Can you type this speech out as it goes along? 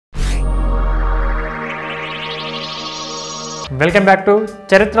Welcome back to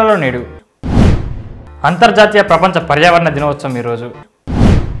చరిత్రలో నేడు. అంతర్జాతీయ ప్రపంచ పర్యావరణ దినోత్సవం ఈరోజు.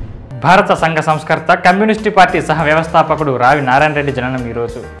 భారత సంఘ సంస్కర్త, కమ్యూనిస్టు పార్టీ సహ వ్యవస్థాపకుడు రావి నారాయణ రెడ్డి జననం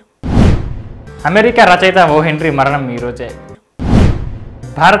ఈరోజు. అమెరికా రచయిత ఓ హెన్రీ మరణం ఈరోజే.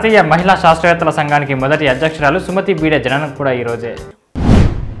 భారతీయ మహిళా శాస్త్రవేత్తల సంఘానికి మొదటి అధ్యక్షురాలు సుమతి బీడే జననం కూడా ఈరోజే.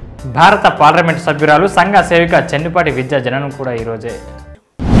 భారత పార్లమెంటు సభ్యురాలు, సంఘ సేవిక చెన్నుపాటి విద్య జననం కూడా ఈరోజే.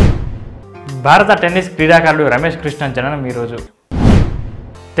 భారత టెన్నిస్ క్రీడాకారుడు రమేష్ కృష్ణన్ జననం ఈరోజు.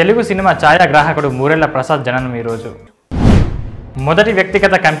 తెలుగు సినిమా ఛాయాగ్రాహకుడు మూరెళ్ల ప్రసాద్ జననం ఈరోజు. మొదటి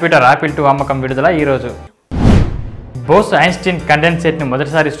వ్యక్తిగత కంప్యూటర్ ఆపిల్ 2 అమ్మకం విడుదల ఈరోజు. బోస్ ఐన్స్టీన్ కండెన్సేట్ను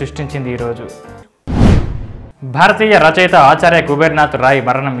మొదటిసారి సృష్టించింది ఈరోజు. భారతీయ రచయిత ఆచార్య కుబేర్నాథ్ రాయ్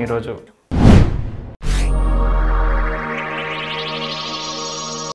మరణం ఈరోజు.